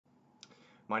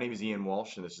My name is Ian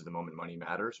Walsh, and this is the Moment Money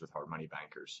Matters with Hard Money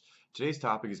Bankers. Today's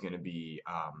topic is going to be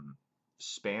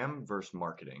spam versus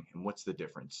marketing, and what's the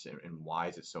difference, and why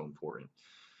is it so important?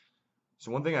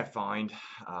 So one thing I find,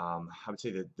 I would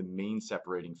say that the main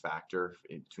separating factor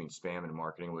between spam and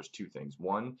marketing was two things.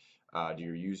 One, do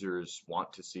your users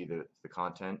want to see the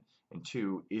content? And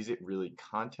two, is it really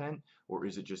content or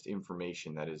is it just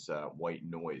information that is white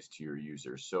noise to your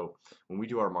users? So when we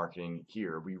do our marketing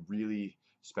here, we really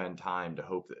spend time to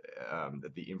hope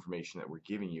that the information that we're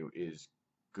giving you is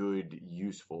good,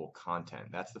 useful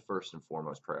content. That's the first and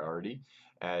foremost priority,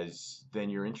 as then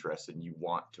you're interested and you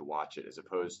want to watch it, as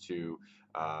opposed to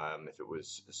if it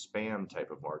was a spam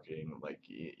type of marketing, like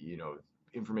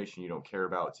information you don't care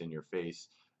about, it's in your face,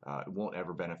 it won't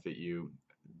ever benefit you.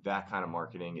 That kind of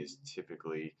marketing is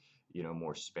typically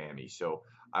more spammy. So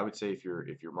I would say if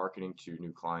you're marketing to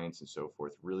new clients and so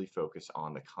forth, really focus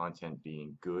on the content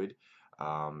being good,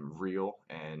 real,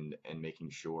 and making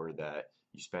sure that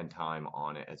you spend time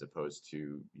on it as opposed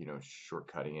to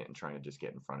shortcutting it and trying to just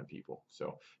get in front of people.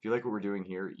 So if you like what we're doing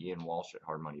here, Ian Walsh at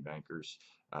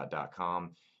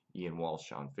hardmoneybankers.com, Ian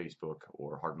Walsh on Facebook,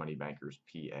 or Hard Money Bankers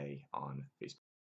PA on Facebook.